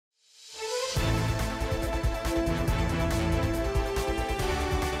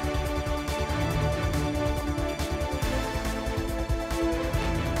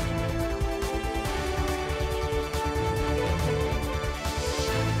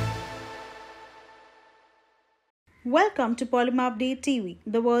Welcome to Polymerupdate TV,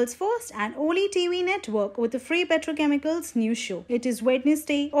 the world's first and only TV network with a free petrochemicals news show. It is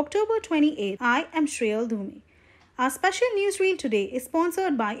Wednesday, October 28th. I am Shreyal Dhume. Our special newsreel today is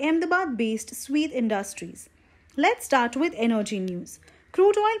sponsored by Ahmedabad-based Sweet Industries. Let's start with energy news.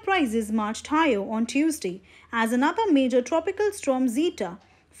 Crude oil prices marched higher on Tuesday as another major tropical storm Zeta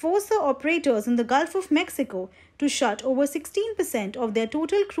forced the operators in the Gulf of Mexico to shut over 16% of their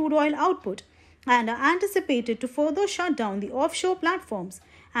total crude oil output and are anticipated to further shut down the offshore platforms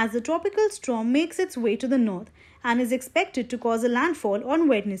as the tropical storm makes its way to the north and is expected to cause a landfall on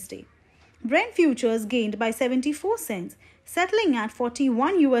Wednesday. Brent futures gained by 74 cents, settling at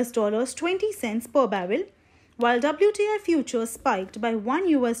 $41.20 per barrel, while WTI futures spiked by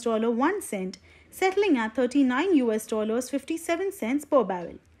 $1.01, settling at $39.57 per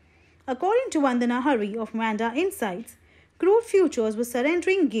barrel. According to Vandana Hari of Manda Insights, crude futures were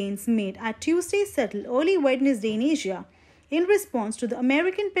surrendering gains made at Tuesday's settle early Wednesday in Asia in response to the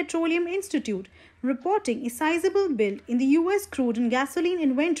American Petroleum Institute reporting a sizable build in the US crude and gasoline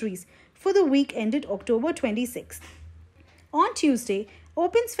inventories for the week ended October 26. On Tuesday,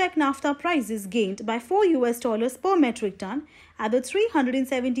 open spec naphtha prices gained by $4 per metric ton at the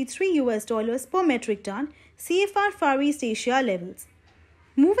 $373 per metric ton CFR Far East Asia levels.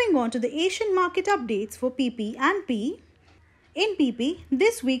 Moving on to the Asian market updates for PP and PE. In PP,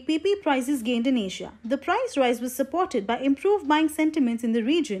 this week PP prices gained in Asia. The price rise was supported by improved buying sentiments in the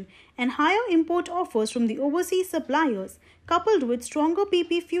region and higher import offers from the overseas suppliers, coupled with stronger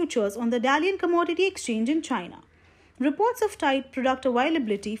PP futures on the Dalian Commodity Exchange in China. Reports of tight product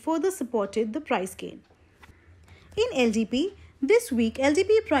availability further supported the price gain. In LDPE, this week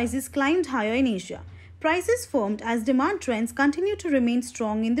LDPE prices climbed higher in Asia. Prices firmed as demand trends continue to remain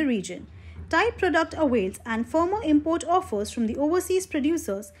strong in the region. Tight product avails and firmer import offers from the overseas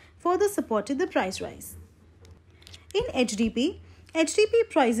producers further supported the price rise. In HDPE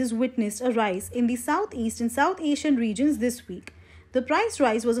prices witnessed a rise in the Southeast and South Asian regions this week. The price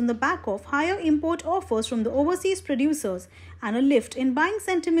rise was on the back of higher import offers from the overseas producers and a lift in buying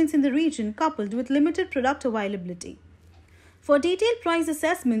sentiments in the region coupled with limited product availability. For detailed price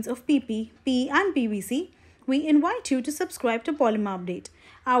assessments of PP, PE and PVC, we invite you to subscribe to Polymerupdate.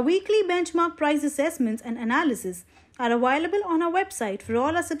 Our weekly benchmark price assessments and analysis are available on our website for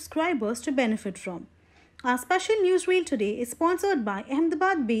all our subscribers to benefit from. Our special newsreel today is sponsored by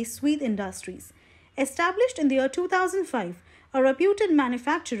Ahmedabad-based Sweet Industries. Established in the year 2005, a reputed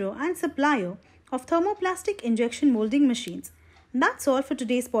manufacturer and supplier of thermoplastic injection molding machines. That's all for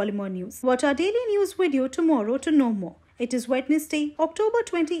today's Polymer News. Watch our daily news video tomorrow to know more. It is Wednesday, October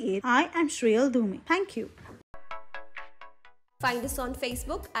 28th. I am Shreyal Dhume. Thank you. Find us on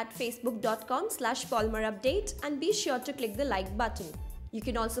Facebook at facebook.com/polymerupdate and be sure to click the like button. You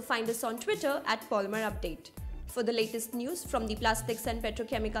can also find us on Twitter at Polymerupdate. For the latest news from the plastics and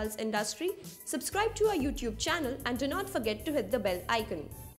petrochemicals industry, subscribe to our YouTube channel and do not forget to hit the bell icon.